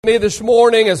Me this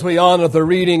morning as we honor the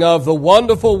reading of the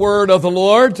wonderful word of the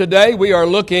Lord. Today we are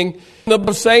looking in the book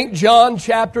of St. John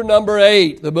chapter number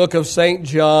 8. The book of St.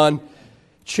 John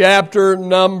chapter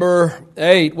number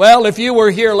 8. Well, if you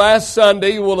were here last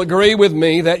Sunday, you will agree with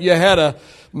me that you had a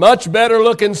much better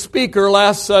looking speaker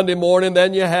last Sunday morning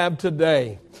than you have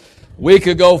today. A week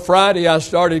ago Friday I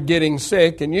started getting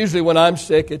sick, and usually when I'm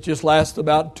sick it just lasts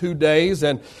about 2 days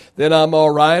and then I'm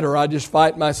all right, or I just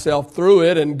fight myself through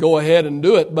it and go ahead and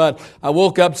do it. But I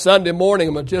woke up Sunday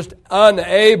morning, I'm just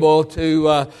unable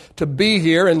to be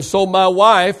here, and so my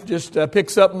wife just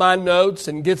picks up my notes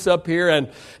and gets up here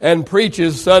and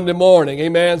preaches Sunday morning.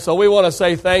 Amen. So we want to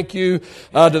say thank you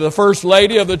to the First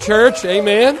Lady of the church.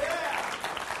 Amen.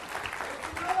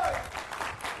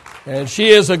 And she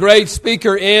is a great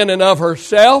speaker in and of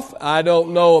herself. I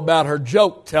don't know about her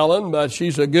joke telling, but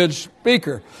she's a good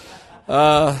speaker.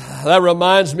 That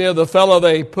reminds me of the fellow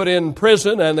they put in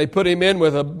prison, and they put him in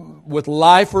with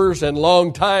lifers and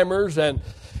long timers, and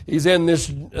he's in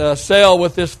this cell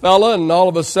with this fella, and all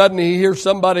of a sudden he hears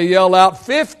somebody yell out,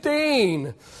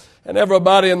 15! And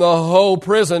everybody in the whole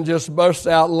prison just bursts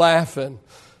out laughing.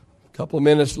 A couple of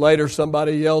minutes later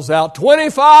somebody yells out,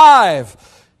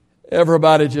 25!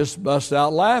 Everybody just busts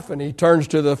out laughing. He turns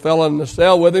to the fellow in the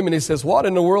cell with him and he says, what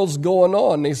in the world's going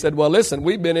on? And he said, well, listen,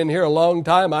 we've been in here a long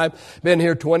time. I've been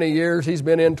here 20 years. He's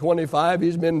been in 25.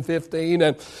 He's been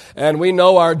 15. And we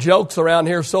know our jokes around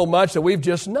here so much that we've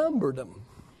just numbered them.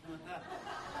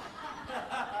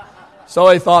 So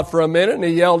he thought for a minute and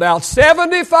he yelled out,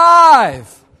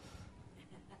 75!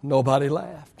 Nobody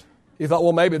laughed. He thought,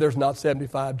 well, maybe there's not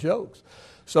 75 jokes.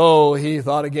 So he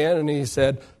thought again and he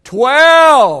said,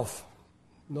 12!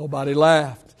 Nobody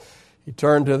laughed. He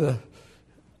turned to the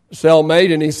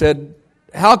cellmate and he said,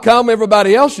 how come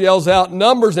everybody else yells out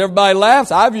numbers and everybody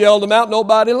laughs? I've yelled them out,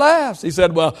 nobody laughs. He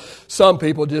said, well, some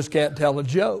people just can't tell a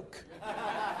joke.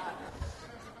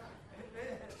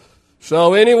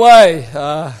 So anyway,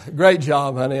 great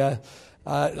job, honey.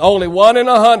 Only 1 in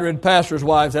 100 pastors'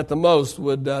 wives at the most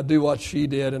would do what she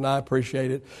did, and I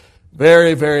appreciate it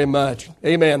very, very much.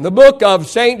 Amen. The book of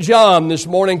St. John this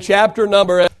morning, chapter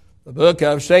number 8. The book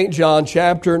of St. John,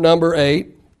 chapter number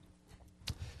 8.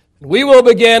 We will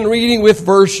begin reading with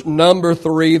verse number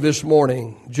 3 this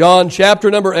morning. John, chapter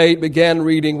number 8, began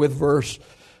reading with verse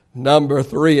number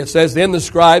 3. It says, then the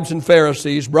scribes and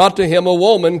Pharisees brought to him a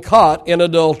woman caught in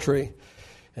adultery.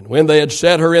 And when they had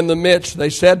set her in the midst, they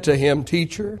said to him,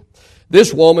 Teacher,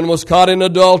 this woman was caught in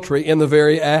adultery in the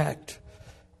very act.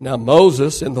 Now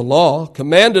Moses in the law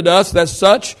commanded us that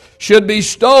such should be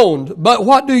stoned. But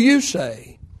what do you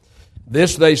say?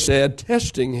 This they said,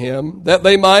 testing him, that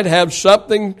they might have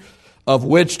something of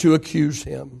which to accuse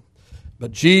him.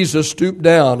 But Jesus stooped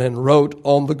down and wrote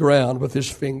on the ground with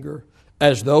his finger,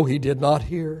 as though he did not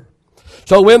hear.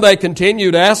 So when they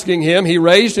continued asking him, he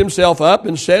raised himself up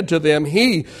and said to them,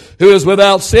 He who is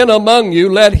without sin among you,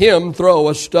 let him throw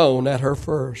a stone at her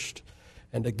first.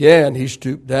 And again he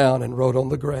stooped down and wrote on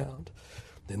the ground.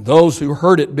 Then those who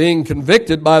heard it, being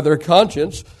convicted by their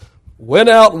conscience, went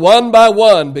out one by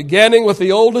one, beginning with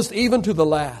the oldest even to the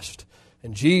last.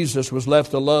 And Jesus was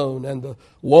left alone, and the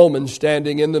woman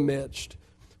standing in the midst.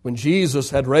 When Jesus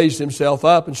had raised himself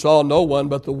up and saw no one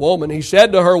but the woman, he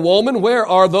said to her, Woman, where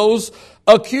are those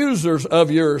accusers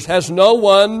of yours? Has no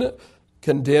one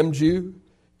condemned you?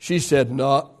 She said,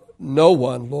 No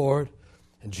one, Lord.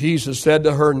 And Jesus said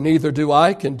to her, Neither do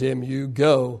I condemn you.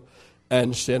 Go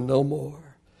and sin no more.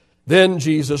 Then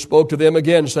Jesus spoke to them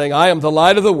again, saying, I am the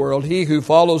light of the world. He who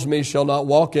follows me shall not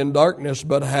walk in darkness,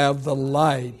 but have the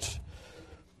light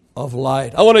of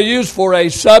light. I want to use for a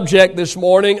subject this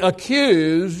morning,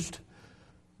 accused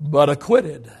but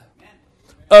acquitted.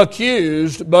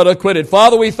 Accused but acquitted.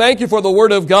 Father, we thank you for the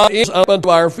word of God. It is up unto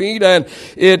our feet, and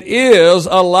it is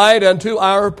a light unto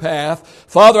our path.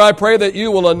 Father, I pray that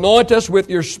you will anoint us with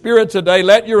your Spirit today.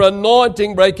 Let your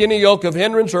anointing break any yoke of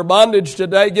hindrance or bondage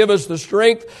today. Give us the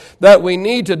strength that we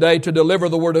need today to deliver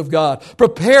the word of God.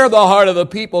 Prepare the heart of the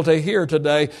people to hear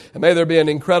today, and may there be an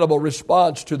incredible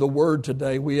response to the word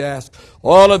today, we ask.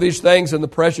 All of these things in the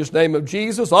precious name of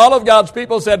Jesus. All of God's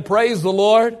people said, Praise the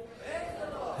Lord.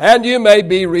 And you may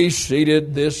be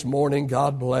reseated this morning.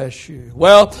 God bless you.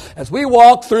 Well, as we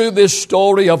walk through this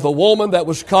story of the woman that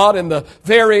was caught in the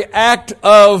very act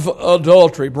of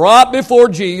adultery, brought before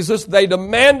Jesus, they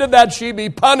demanded that she be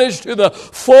punished to the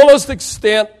fullest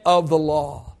extent of the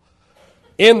law.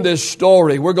 in this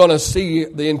story, we're going to see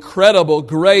the incredible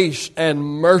grace and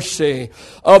mercy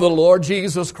of the Lord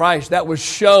Jesus Christ that was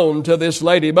shown to this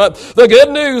lady. But the good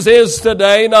news is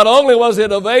today, not only was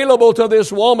it available to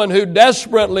this woman who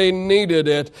desperately needed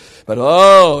it, but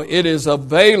it is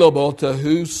available to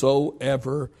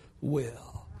whosoever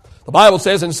will. The Bible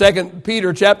says in 2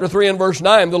 Peter chapter 3 and verse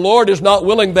 9, the Lord is not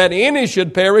willing that any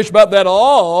should perish, but that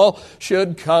all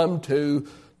should come to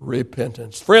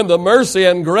repentance. Friend, the mercy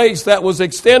and grace that was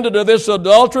extended to this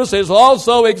adulteress is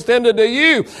also extended to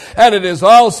you, and it is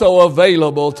also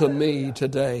available to me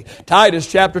today.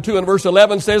 Titus chapter 2 and verse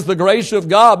 11 says, the grace of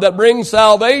God that brings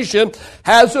salvation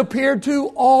has appeared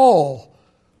to all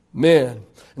men.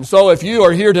 And so if you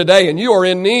are here today and you are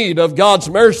in need of God's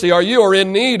mercy, or you are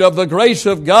in need of the grace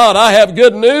of God, I have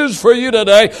good news for you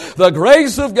today. The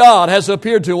grace of God has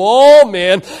appeared to all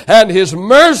men, and His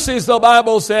mercies, the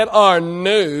Bible said, are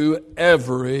new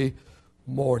every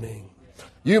morning.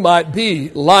 You might be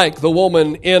like the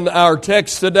woman in our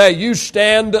text today. You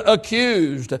stand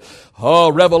accused.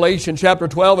 Revelation chapter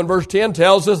 12 and verse 10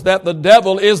 tells us that the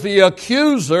devil is the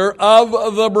accuser of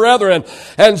the brethren.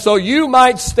 And so you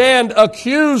might stand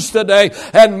accused today,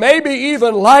 and maybe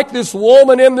even like this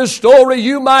woman in this story,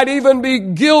 you might even be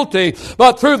guilty.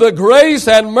 But through the grace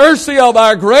and mercy of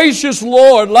our gracious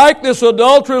Lord, like this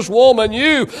adulterous woman,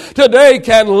 you today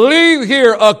can leave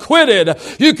here acquitted.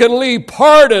 You can leave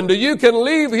pardoned. You can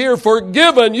leave here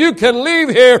forgiven. You can leave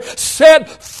here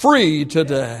set free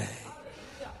today.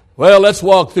 Well, let's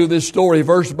walk through this story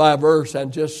verse by verse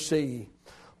and just see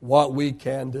what we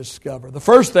can discover. The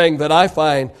first thing that I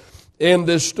find in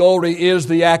this story is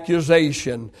the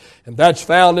accusation. And that's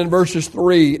found in verses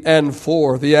 3 and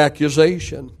 4, the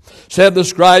accusation. Said the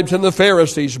scribes and the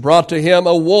Pharisees brought to him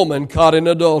a woman caught in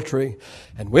adultery.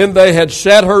 And when they had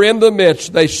set her in the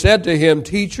midst, they said to him,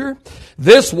 Teacher,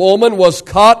 this woman was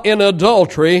caught in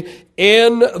adultery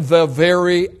in the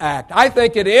very act. I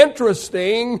think it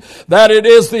interesting that it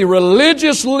is the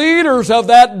religious leaders of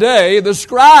that day, the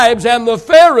scribes and the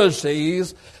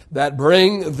Pharisees, that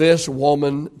bring this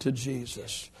woman to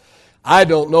Jesus. I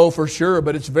don't know for sure,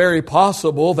 but it's very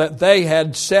possible that they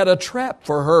had set a trap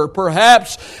for her.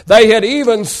 Perhaps they had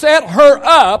even set her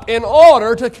up in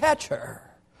order to catch her.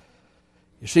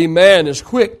 You see, man is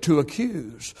quick to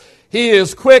accuse. He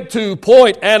is quick to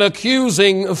point an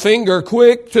accusing finger,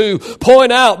 quick to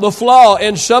point out the flaw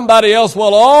in somebody else,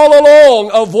 while all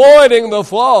along avoiding the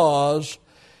flaws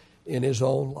in his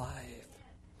own life.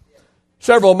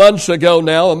 Several months ago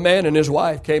now, a man and his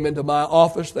wife came into my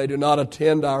office. They do not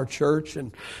attend our church,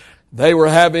 and they were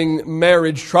having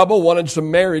marriage trouble, wanted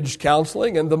some marriage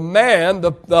counseling, and the man,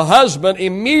 the husband,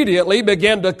 immediately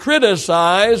began to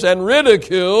criticize and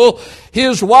ridicule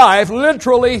his wife,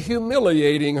 literally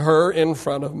humiliating her in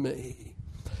front of me.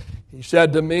 He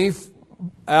said to me,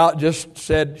 just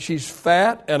said, she's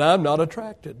fat and I'm not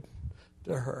attracted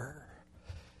to her.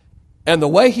 And the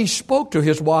way he spoke to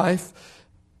his wife,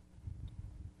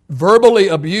 verbally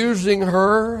abusing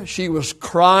her, she was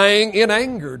crying, it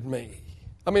angered me.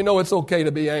 I mean, no, it's okay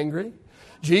to be angry.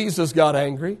 Jesus got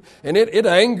angry, and it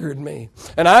angered me.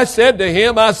 And I said to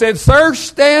him, I said, Sir,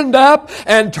 stand up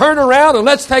and turn around and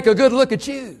let's take a good look at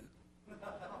you.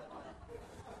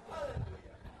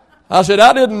 I said,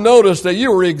 I didn't notice that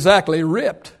you were exactly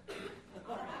ripped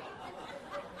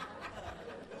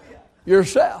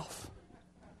yourself.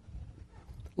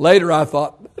 Later I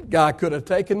thought, that guy could have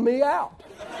taken me out.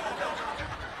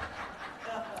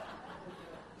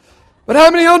 But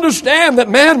how many understand that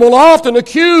man will often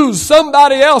accuse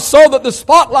somebody else so that the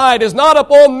spotlight is not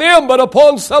upon them but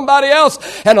upon somebody else?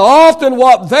 And often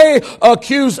what they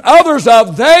accuse others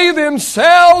of, they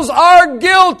themselves are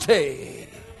guilty.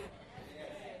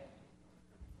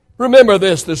 Remember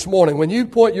this morning. When you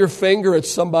point your finger at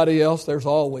somebody else, there's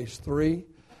always 3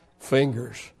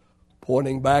 fingers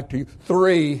pointing back to you.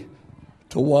 3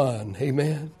 to 1.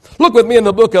 Amen. Look with me in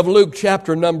the book of Luke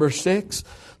chapter number 6.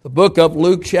 The book of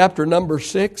Luke chapter number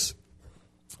 6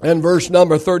 and verse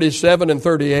number 37 and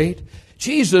 38.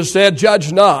 Jesus said,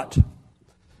 Judge not,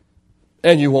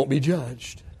 and you won't be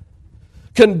judged.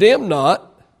 Condemn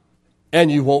not,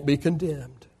 and you won't be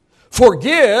condemned.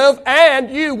 Forgive, and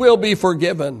you will be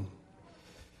forgiven.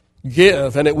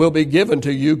 Give, and it will be given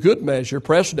to you, good measure,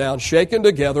 pressed down, shaken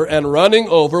together, and running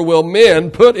over will men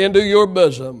put into your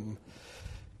bosom.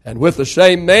 And with the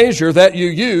same measure that you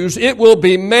use, it will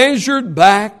be measured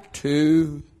back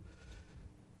to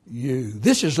you.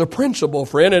 This is a principle,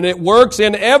 friend, and it works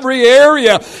in every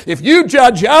area. If you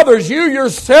judge others, you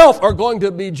yourself are going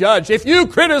to be judged. If you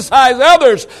criticize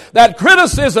others, that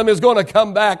criticism is going to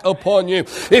come back upon you.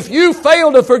 If you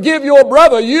fail to forgive your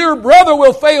brother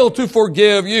will fail to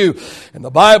forgive you. And the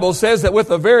Bible says that with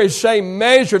the very same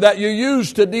measure that you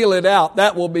use to deal it out,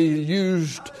 that will be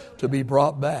used to be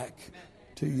brought back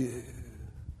to you.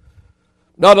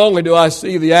 Not only do I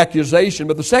see the accusation,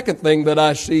 but the second thing that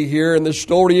I see here in this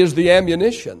story is the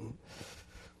ammunition.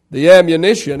 The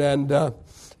ammunition,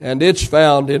 and it's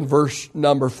found in verse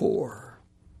number 4.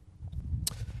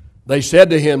 They said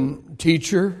to him,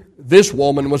 "Teacher, this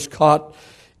woman was caught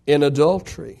in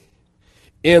adultery,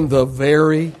 in the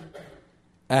very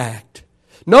act."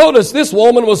 Notice this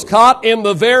woman was caught in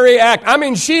the very act. I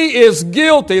mean, she is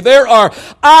guilty. There are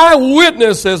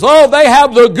eyewitnesses. Oh, they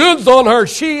have the goods on her.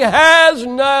 She has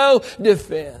no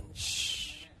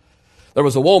defense. There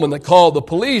was a woman that called the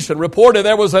police and reported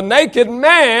there was a naked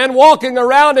man walking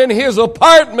around in his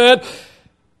apartment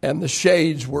and the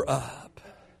shades were up.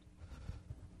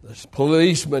 The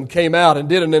policeman came out and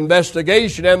did an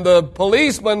investigation, and the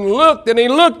policeman looked and he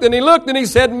looked and he looked and he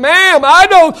said, "Ma'am, I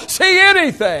don't see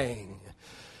anything."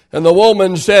 And the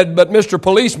woman said, "But Mr.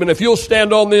 Policeman, if you'll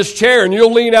stand on this chair and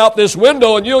you'll lean out this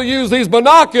window and you'll use these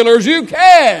binoculars, you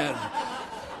can."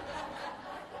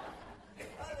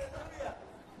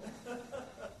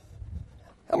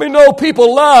 How many know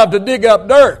people love to dig up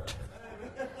dirt?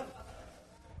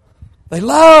 They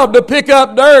love to pick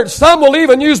up dirt. Some will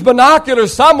even use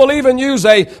binoculars. Some will even use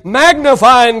a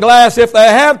magnifying glass if they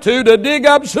have to dig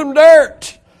up some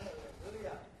dirt.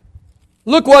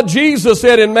 Look what Jesus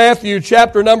said in Matthew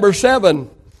chapter number 7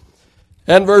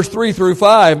 and verse 3 through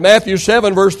 5. Matthew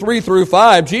 7 verse 3 through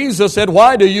 5. Jesus said,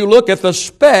 "Why do you look at the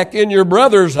speck in your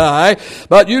brother's eye,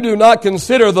 but you do not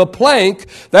consider the plank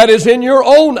that is in your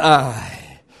own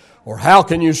eye? Or how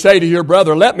can you say to your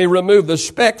brother, 'Let me remove the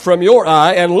speck from your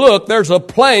eye,' and look, there's a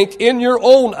plank in your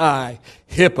own eye?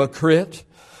 Hypocrite!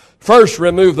 First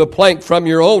remove the plank from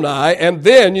your own eye, and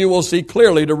then you will see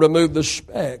clearly to remove the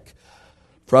speck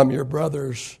from your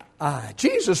brother's eye."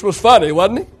 Jesus was funny,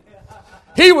 wasn't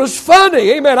he? He was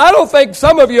funny. Amen. I don't think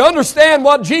some of you understand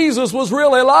what Jesus was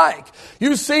really like.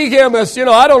 You see him as,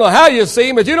 I don't know how you see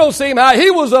him, but you don't see him how.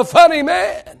 He was a funny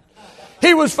man.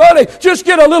 He was funny. Just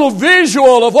get a little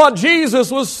visual of what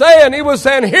Jesus was saying. He was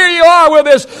saying, here you are with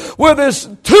this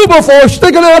two-by-four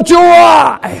sticking out your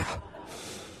eye.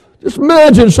 Just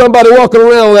imagine somebody walking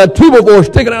around with that two-by-four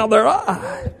sticking out their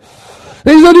eye.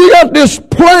 He said, you got this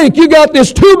plank, you got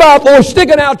this 2x4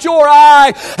 sticking out your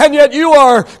eye, and yet you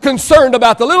are concerned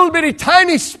about the little bitty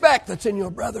tiny speck that's in your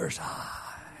brother's eye.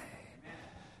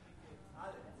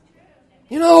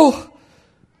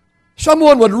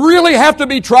 Someone would really have to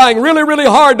be trying really, really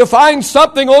hard to find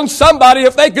something on somebody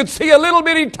if they could see a little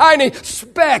bitty tiny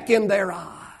speck in their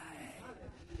eye.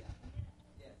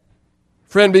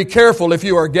 Friend, be careful if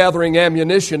you are gathering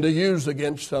ammunition to use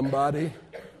against somebody.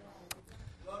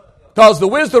 Because the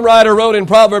wisdom writer wrote in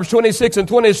Proverbs 26 and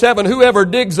 27, "Whoever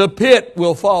digs a pit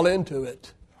will fall into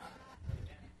it.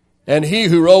 And he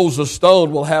who rolls a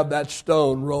stone will have that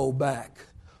stone roll back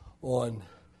on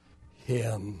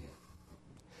him."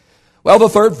 Well, the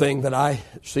third thing that I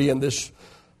see in this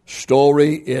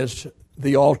story is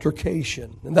the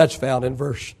altercation. And that's found in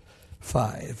verse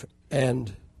 5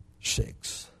 and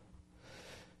 6.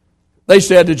 They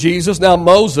said to Jesus, "Now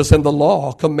Moses in the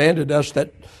law commanded us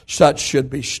that such should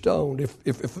be stoned."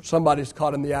 If somebody's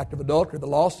caught in the act of adultery, the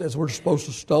law says we're supposed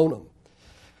to stone them.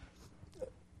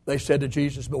 They said to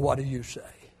Jesus, "But what do you say?"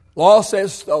 Law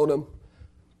says stone them.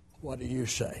 What do you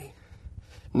say?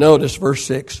 Notice verse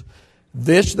 6.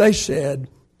 This they said,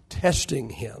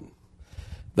 testing him,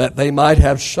 that they might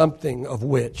have something of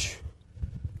which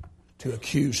to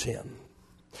accuse him.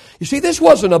 You see, this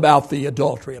wasn't about the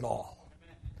adultery at all.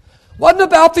 Wasn't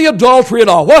about the adultery at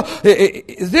all. Well,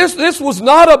 this was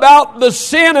not about the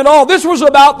sin at all. This was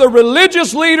about the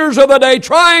religious leaders of the day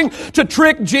trying to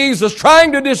trick Jesus,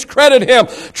 trying to discredit him,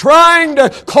 trying to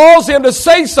cause him to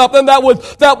say something that would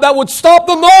stop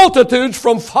the multitudes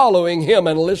from following him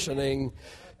and listening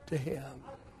to him.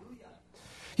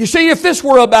 You see, if this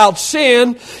were about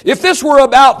sin, if this were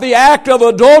about the act of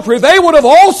adultery, they would have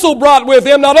also brought with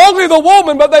them not only the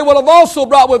woman, but they would have also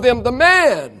brought with them the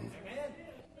man.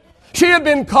 She had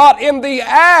been caught in the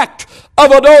act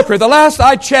of adultery. The last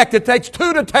I checked, it takes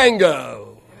two to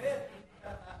tango.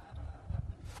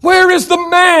 Where is the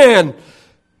man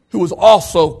who was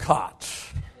also caught?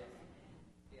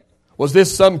 Was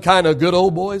this some kind of good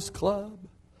old boys club?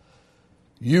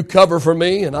 You cover for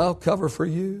me and I'll cover for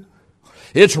you.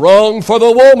 It's wrong for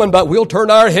the woman, but we'll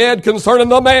turn our head concerning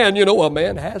the man. You know, a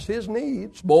man has his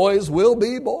needs. Boys will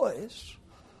be boys.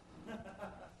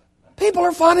 People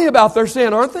are funny about their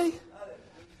sin, aren't they?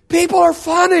 People are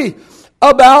funny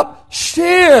about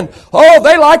sin. Oh,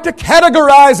 they like to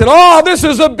categorize it. Oh, this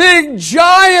is a big,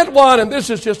 giant one, and this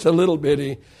is just a little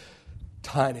bitty,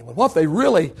 tiny one. What they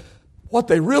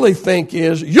really think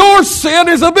is, your sin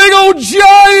is a big old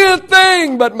giant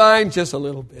thing, but mine's just a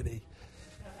little bitty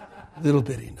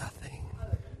nothing.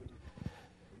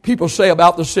 People say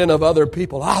about the sin of other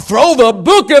people, I'll throw the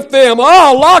book at them,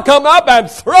 I'll lock them up and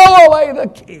throw away the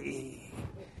key.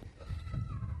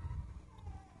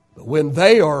 But when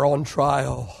they are on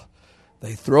trial,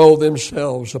 they throw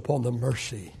themselves upon the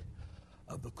mercy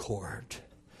of the court.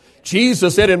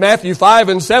 Jesus said in Matthew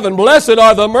 5:7, Blessed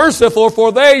are the merciful,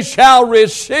 for they shall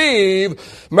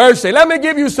receive mercy. Let me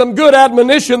give you some good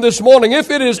admonition this morning. If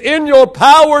it is in your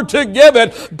power to give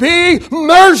it, be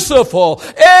merciful.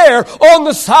 Err on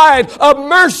the side of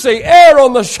mercy. Err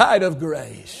on the side of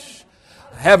grace.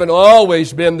 I haven't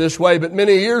always been this way, but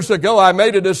many years ago I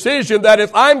made a decision that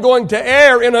if I'm going to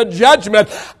err in a judgment,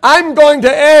 I'm going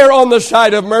to err on the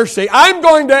side of mercy. I'm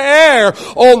going to err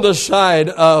on the side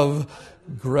of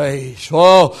grace.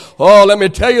 Oh, let me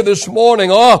tell you this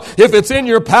morning, if it's in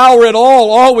your power at all,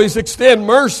 always extend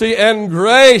mercy and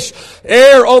grace.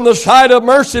 Err on the side of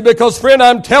mercy, because friend,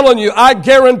 I'm telling you, I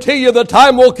guarantee you the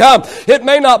time will come. It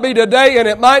may not be today, and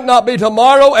it might not be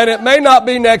tomorrow, and it may not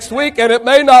be next week, and it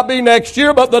may not be next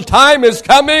year, but the time is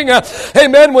coming,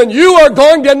 amen, when you are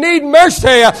going to need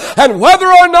mercy, and whether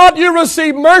or not you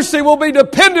receive mercy will be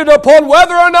dependent upon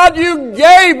whether or not you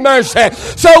gave mercy.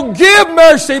 So give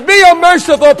mercy, be a merciful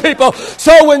people,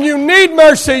 so when you need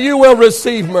mercy, you will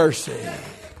receive mercy.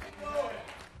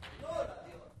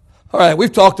 All right,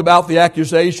 we've talked about the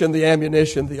accusation, the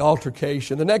ammunition, the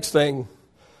altercation. The next thing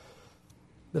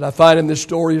that I find in this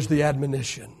story is the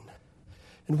admonition.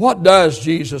 And what does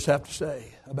Jesus have to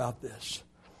say about this?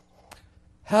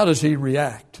 How does he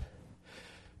react?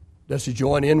 Does he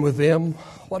join in with them?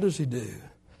 What does he do?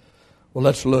 Well,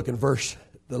 let's look in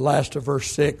the last of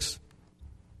verse 6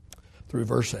 through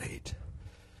verse 8.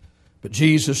 But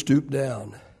Jesus stooped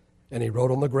down, and he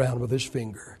wrote on the ground with his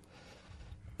finger,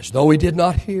 as though he did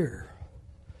not hear.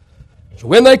 So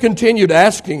when they continued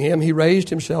asking him, he raised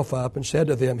himself up and said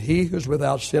to them, He who is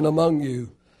without sin among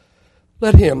you,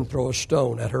 let him throw a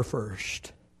stone at her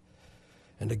first.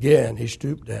 And again he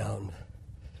stooped down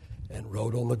and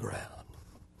wrote on the ground.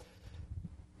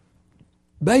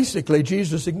 Basically,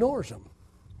 Jesus ignores them.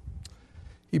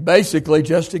 He basically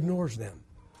just ignores them.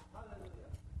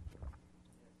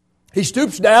 He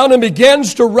stoops down and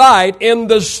begins to write in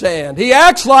the sand. He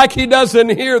acts like he doesn't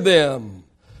hear them.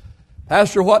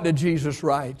 Pastor, what did Jesus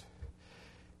write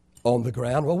on the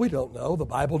ground? Well, we don't know. The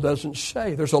Bible doesn't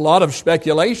say. There's a lot of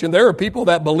speculation. There are people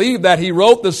that believe that he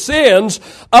wrote the sins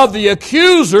of the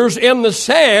accusers in the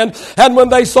sand, and when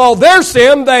they saw their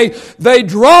sin, they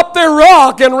dropped their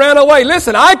rock and ran away.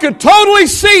 Listen, I could totally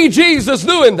see Jesus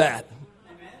doing that.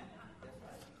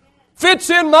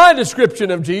 Fits in my description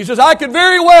of Jesus. I could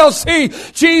very well see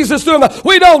Jesus doing that.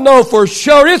 We don't know for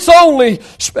sure. It's only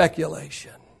speculation.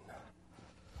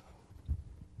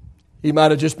 He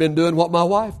might have just been doing what my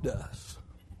wife does.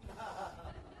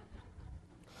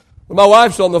 When my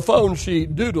wife's on the phone, she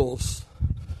doodles.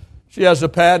 She has a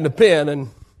pad and a pen, and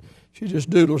she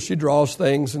just doodles. She draws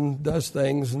things and does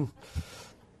things, and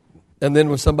then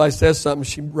when somebody says something,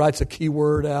 she writes a key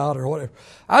word out or whatever.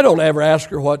 I don't ever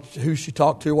ask her who she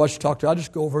talked to, what she talked to. I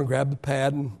just go over and grab the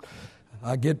pad, and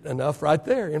I get enough right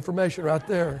there, information right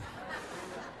there.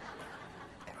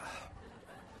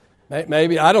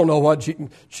 Maybe, I don't know what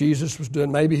Jesus was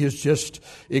doing. Maybe he's just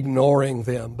ignoring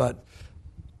them. But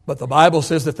the Bible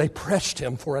says that they pressed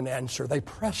him for an answer. They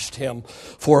pressed him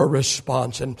for a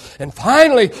response. And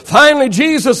finally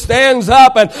Jesus stands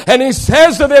up and he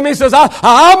says to them, he says,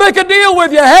 I'll make a deal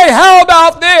with you. Hey, how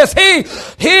about this?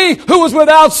 He who was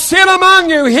without sin among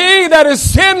you, he that is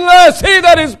sinless, he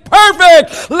that is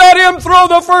perfect, let him throw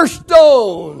the first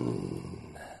stone.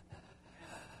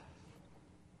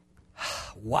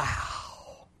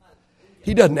 Wow.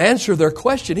 He doesn't answer their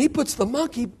question. He puts the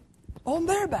monkey on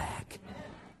their back.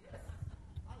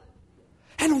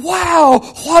 And wow,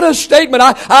 what a statement.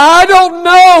 I don't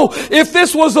know if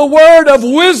this was a word of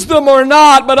wisdom or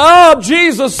not, but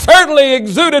Jesus certainly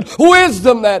exuded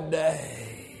wisdom that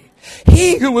day.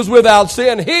 He who was without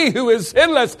sin, he who is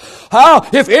sinless.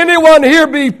 If anyone here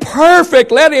be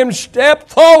perfect, let him step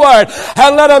forward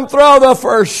and let him throw the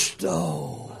first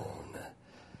stone.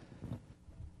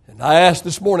 And I asked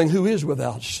this morning, who is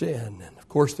without sin? And of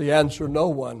course the answer, no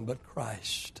one but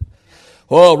Christ.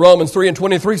 Well, Romans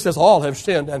 3:23 says all have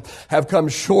sinned and have come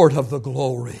short of the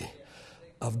glory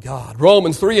of God.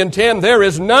 Romans 3:10, there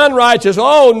is none righteous,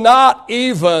 oh, not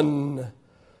even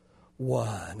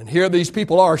one. And here these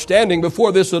people are standing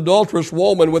before this adulterous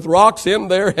woman with rocks in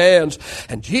their hands.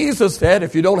 And Jesus said,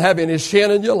 if you don't have any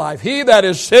sin in your life, he that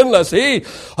is sinless, he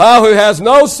who has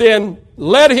no sin,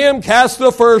 let him cast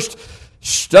the first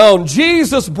stone.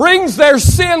 Jesus brings their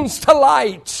sins to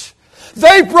light.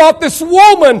 They brought this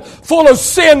woman full of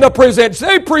sin to present.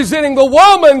 They're presenting the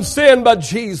woman's sin, but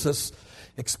Jesus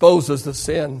exposes the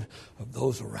sin of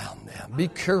those around them. Be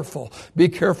careful. Be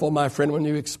careful, my friend, when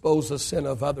you expose the sin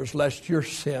of others, lest your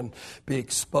sin be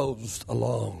exposed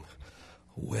along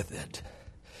with it.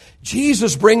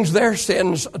 Jesus brings their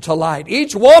sins to light,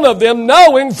 each one of them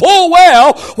knowing full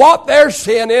well what their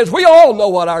sin is. We all know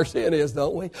what our sin is,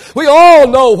 don't we? We all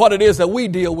know what it is that we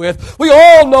deal with. We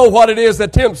all know what it is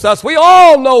that tempts us. We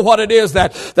all know what it is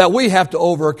that we have to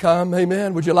overcome.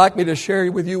 Amen. Would you like me to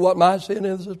share with you what my sin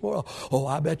is this morning? Oh,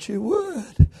 I bet you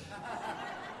would.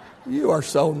 You are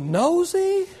so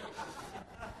nosy.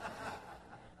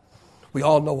 We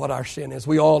all know what our sin is.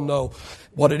 We all know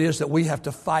what it is that we have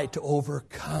to fight to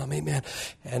overcome. Amen.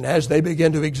 And as they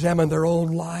begin to examine their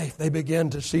own life, they begin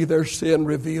to see their sin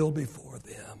revealed before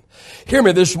them. Hear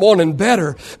me this morning.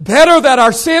 Better that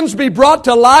our sins be brought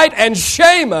to light and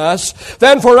shame us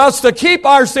than for us to keep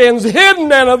our sins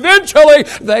hidden and eventually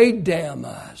they damn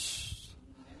us.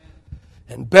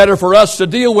 And better for us to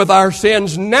deal with our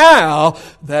sins now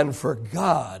than for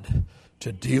God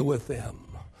to deal with them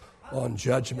on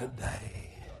Judgment Day.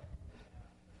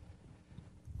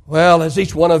 Well, as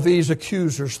each one of these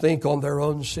accusers think on their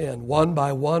own sin, one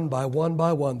by one,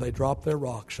 they drop their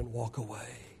rocks and walk away.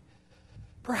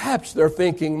 Perhaps their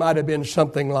thinking might have been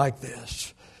something like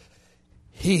this.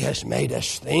 He has made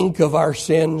us think of our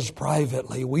sins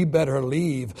privately. We better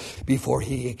leave before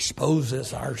he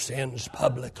exposes our sins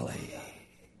publicly.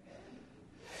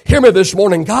 Hear me this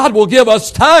morning. God will give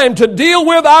us time to deal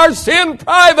with our sin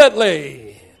privately.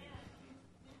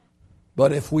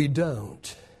 But if we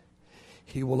don't,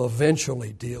 he will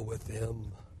eventually deal with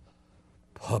them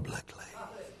publicly.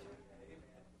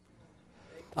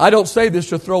 I don't say this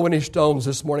to throw any stones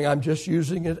this morning. I'm just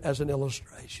using it as an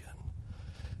illustration.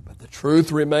 But the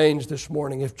truth remains this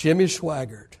morning. If Jimmy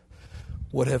Swaggart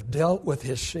would have dealt with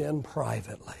his sin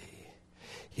privately,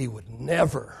 he would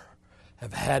never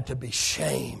have had to be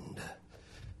shamed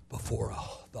before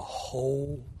the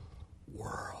whole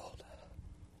world.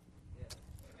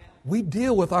 We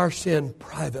deal with our sin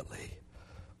privately,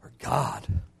 or God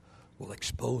will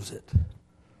expose it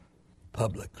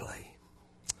publicly.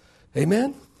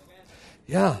 Amen?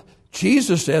 Yeah.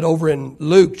 Jesus said over in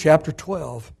Luke chapter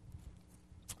 12,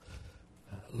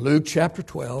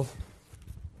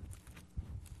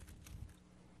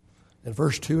 and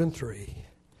verse 2 and 3,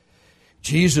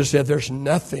 Jesus said there's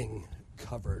nothing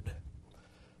covered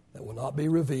that will not be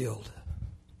revealed.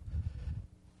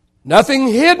 Nothing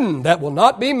hidden that will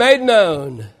not be made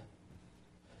known.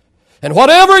 And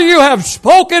whatever you have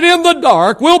spoken in the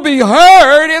dark will be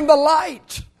heard in the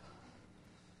light.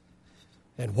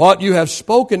 And what you have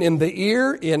spoken in the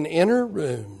ear in inner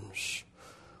rooms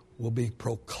will be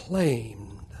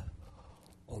proclaimed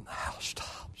on the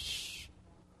housetops.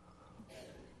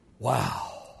 Wow.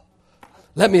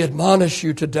 Let me admonish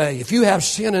you today. If you have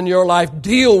sin in your life,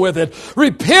 deal with it.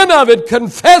 Repent of it.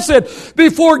 Confess it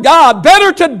before God.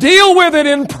 Better to deal with it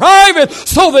in private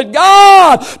so that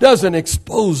God doesn't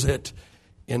expose it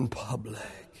in public.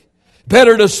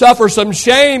 Better to suffer some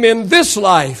shame in this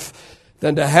life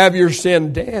than to have your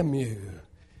sin damn you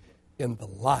in the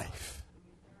life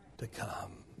to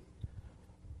come.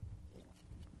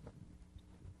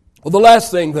 Well, the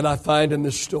last thing that I find in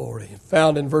this story,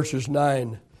 found in verses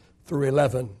 9 through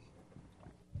 11,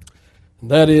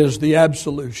 and that is the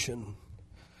absolution.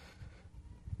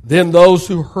 Then those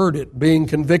who heard it, being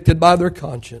convicted by their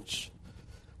conscience,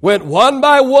 went one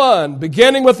by one,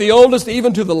 beginning with the oldest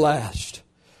even to the last.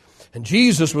 And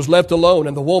Jesus was left alone,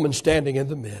 and the woman standing in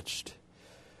the midst.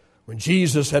 When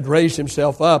Jesus had raised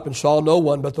himself up and saw no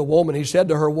one but the woman, he said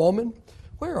to her, Woman,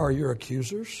 where are your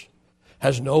accusers?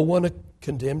 Has no one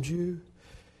condemned you?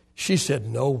 She said,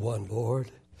 No one,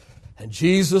 Lord. And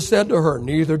Jesus said to her,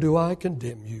 Neither do I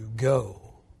condemn you. Go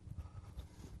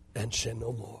and sin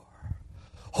no more.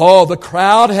 Oh, the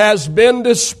crowd has been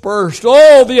dispersed.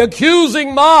 Oh, the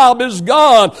accusing mob is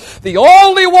gone. The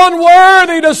only one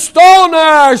worthy to stone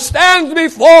her stands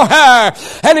before her.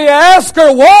 And he asked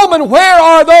her, Woman, where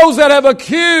are those that have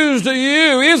accused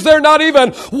you? Is there not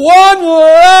even one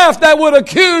left that would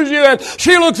accuse you? And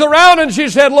she looks around and she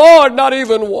said, Lord, not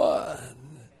even one.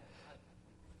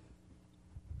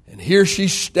 And here she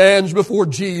stands before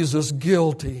Jesus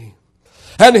guilty.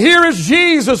 And here is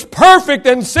Jesus, perfect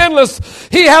and sinless.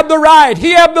 He had the right,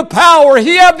 He had the power,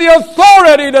 He had the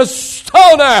authority to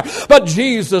stone her. But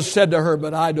Jesus said to her,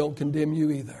 but I don't condemn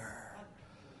you either.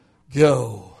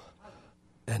 Go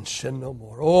and sin no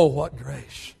more. Oh, what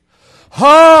grace.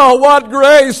 Oh, what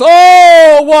grace.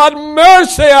 Oh, what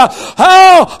mercy.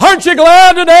 Oh, aren't you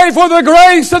glad today for the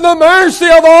grace and the mercy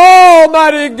of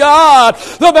Almighty God?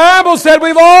 The Bible said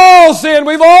we've all sinned.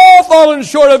 We've all fallen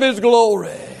short of His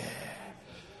glory.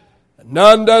 And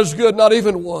none does good, not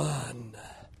even one.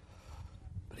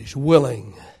 But He's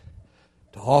willing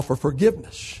to offer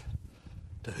forgiveness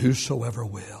to whosoever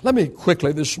will. Let me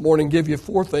quickly this morning give you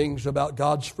 4 things about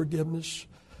God's forgiveness.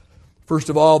 First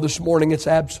of all, this morning it's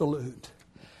absolute.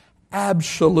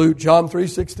 Absolute. John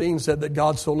 3:16 said that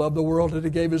God so loved the world that He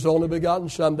gave His only begotten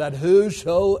Son, that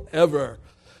whosoever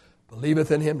believeth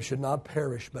in Him should not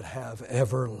perish but have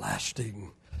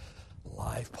everlasting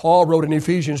life. Paul wrote in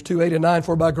Ephesians 2:8-9,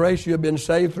 for by grace you have been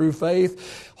saved through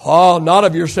faith. Oh, not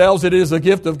of yourselves, it is a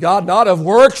gift of God, not of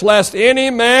works, lest any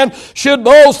man should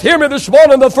boast. Hear me this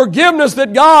morning, the forgiveness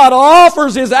that God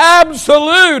offers is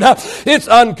absolute. It's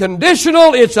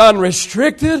unconditional, it's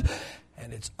unrestricted,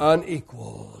 and it's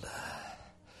unequaled.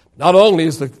 Not only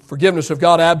is the forgiveness of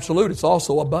God absolute, it's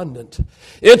also abundant.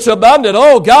 It's abundant.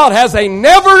 Oh, God has a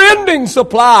never-ending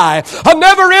supply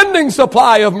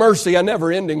of mercy, a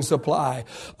never-ending supply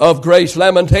of grace.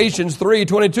 Lamentations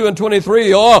 3:22 and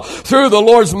 23. Oh, through the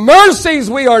Lord's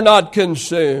mercies we are not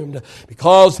consumed,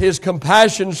 because His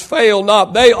compassions fail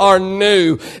not. They are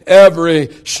new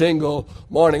every single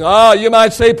morning. Oh, you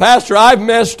might say, Pastor, I've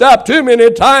messed up too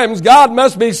many times. God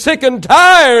must be sick and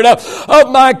tired of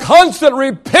my constant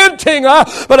repenting.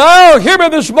 But hear me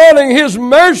this morning. His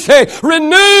mercy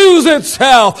renews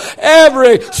itself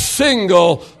every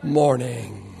single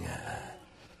morning.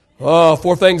 Oh,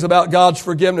 4 things about God's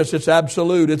forgiveness. It's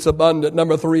absolute. It's abundant.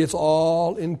 Number 3, it's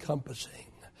all-encompassing.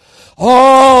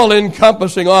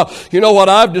 All-encompassing. Oh, you know what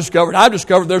I've discovered? I've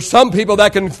discovered there's some people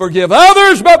that can forgive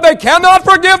others, but they cannot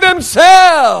forgive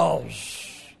themselves.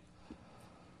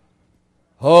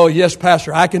 Oh, yes,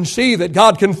 Pastor, I can see that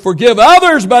God can forgive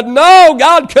others, but no,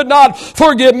 God could not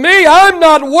forgive me. I'm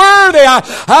not worthy.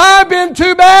 I've been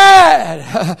too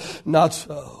bad. Not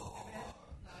so.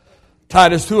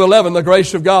 Titus 2:11, the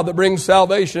grace of God that brings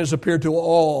salvation has appeared to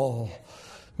all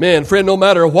men. Friend, no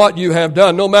matter what you have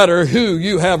done, no matter who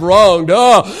you have wronged,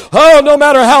 no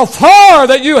matter how far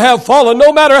that you have fallen,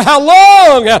 no matter how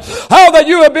long, how that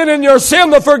you have been in your sin,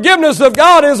 the forgiveness of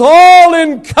God is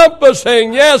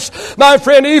all-encompassing. Yes, my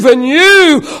friend, even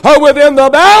you are within the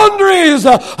boundaries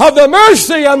of the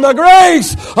mercy and the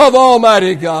grace of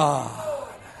Almighty God.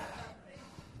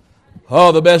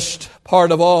 Oh, the best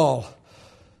part of all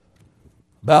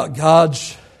about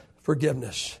God's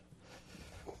forgiveness,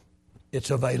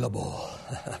 it's available.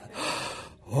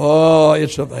 Oh,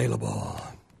 it's available.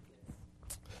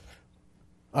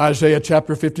 Isaiah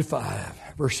chapter 55,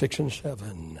 verse 6 and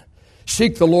 7.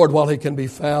 Seek the Lord while He can be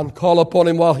found. Call upon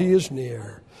Him while He is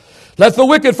near. Let the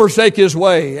wicked forsake his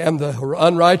way, and the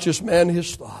unrighteous man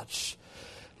his thoughts.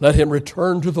 Let him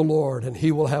return to the Lord, and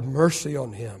He will have mercy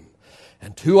on him,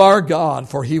 and to our God,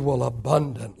 for He will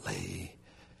abundantly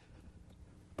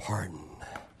pardon.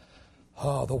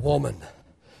 Oh, the woman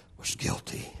was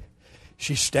guilty.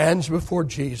 She stands before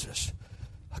Jesus,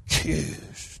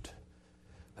 accused.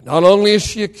 But not only is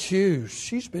she accused,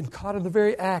 she's been caught in the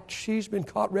very act. She's been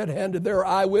caught red-handed. There are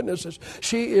eyewitnesses.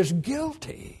 She is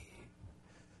guilty.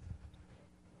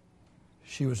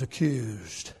 She was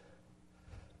accused.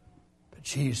 But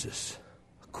Jesus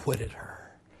acquitted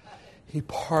her. He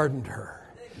pardoned her.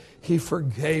 He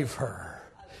forgave her.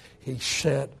 He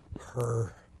set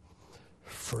her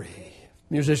free.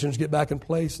 Musicians, get back in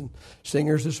place, and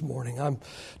singers this morning.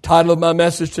 Title of my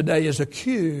message today is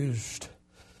Accused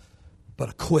but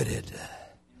Acquitted.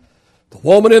 The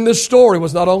woman in this story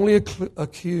was not only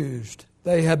accused,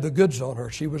 they had the goods on her.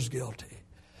 She was guilty.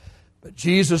 But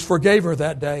Jesus forgave her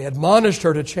that day, admonished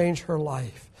her to change her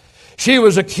life. She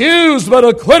was accused but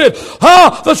acquitted.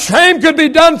 The same could be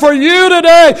done for you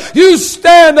today. You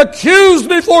stand accused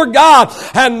before God,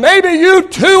 and maybe you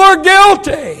too are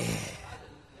guilty.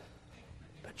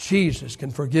 Jesus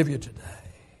can forgive you today.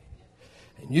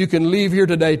 And you can leave here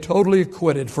today totally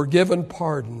acquitted, forgiven,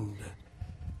 pardoned,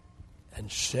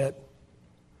 and set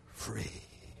free.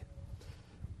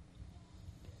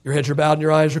 Your heads are bowed and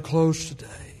your eyes are closed today.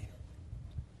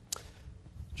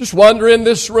 Just wonder in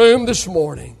this room this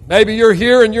morning. Maybe you're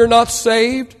here and you're not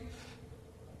saved.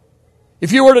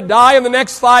 If you were to die in the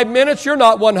next 5 minutes, you're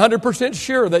not 100%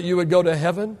 sure that you would go to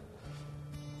heaven.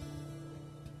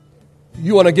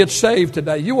 You want to get saved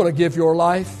today. You want to give your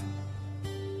life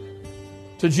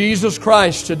to Jesus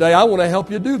Christ today. I want to help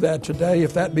you do that today,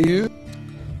 if that be you.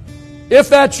 If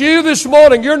that's you this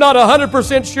morning, you're not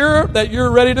 100% sure that you're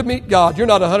ready to meet God. You're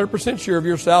not 100% sure of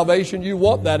your salvation. You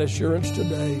want that assurance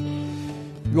today.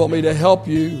 You want me to help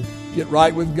you get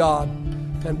right with God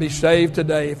and be saved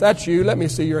today. If that's you, let me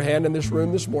see your hand in this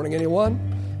room this morning. Anyone?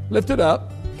 Lift it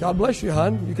up. God bless you,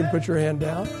 hon. You can put your hand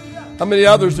down. How many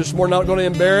others this morning? Not going to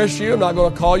embarrass you. I'm not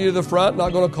going to call you to the front.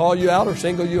 Not going to call you out or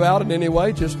single you out in any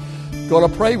way. Just going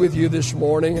to pray with you this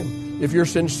morning. And if you're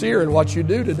sincere in what you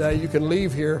do today, you can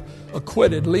leave here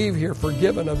acquitted, leave here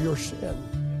forgiven of your sin.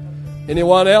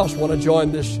 Anyone else want to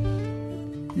join this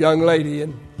young lady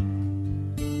in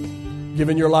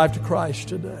giving your life to Christ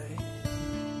today?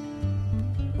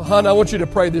 Well, hon, I want you to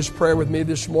pray this prayer with me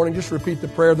this morning. Just repeat the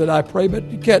prayer that I pray, but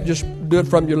you can't just do it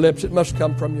from your lips. It must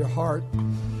come from your heart.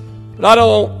 But I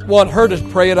don't want her to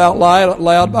pray it out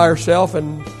loud by herself,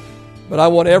 but I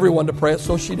want everyone to pray it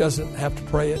so she doesn't have to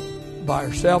pray it by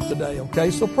herself today,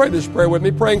 okay? So pray this prayer with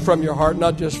me, praying from your heart,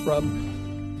 not just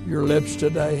from your lips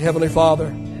today. Heavenly Father,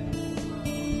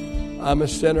 I'm a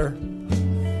sinner.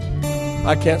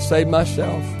 I can't save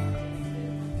myself.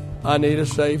 I need a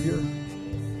Savior.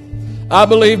 I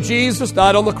believe Jesus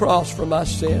died on the cross for my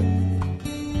sin.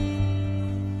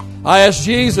 I ask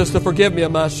Jesus to forgive me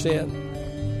of my sin.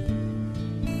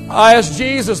 I ask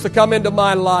Jesus to come into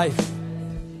my life.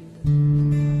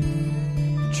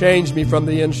 Change me from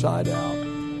the inside out.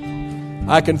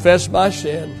 I confess my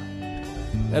sin,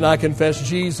 and I confess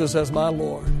Jesus as my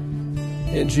Lord.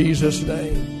 In Jesus'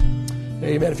 name,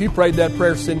 amen. If you prayed that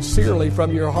prayer sincerely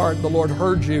from your heart, the Lord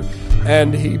heard you,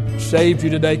 and He saved you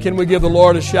today. Can we give the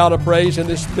Lord a shout of praise in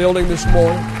this building this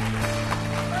morning?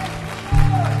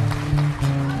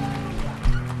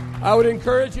 I would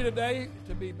encourage you today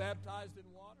to be baptized in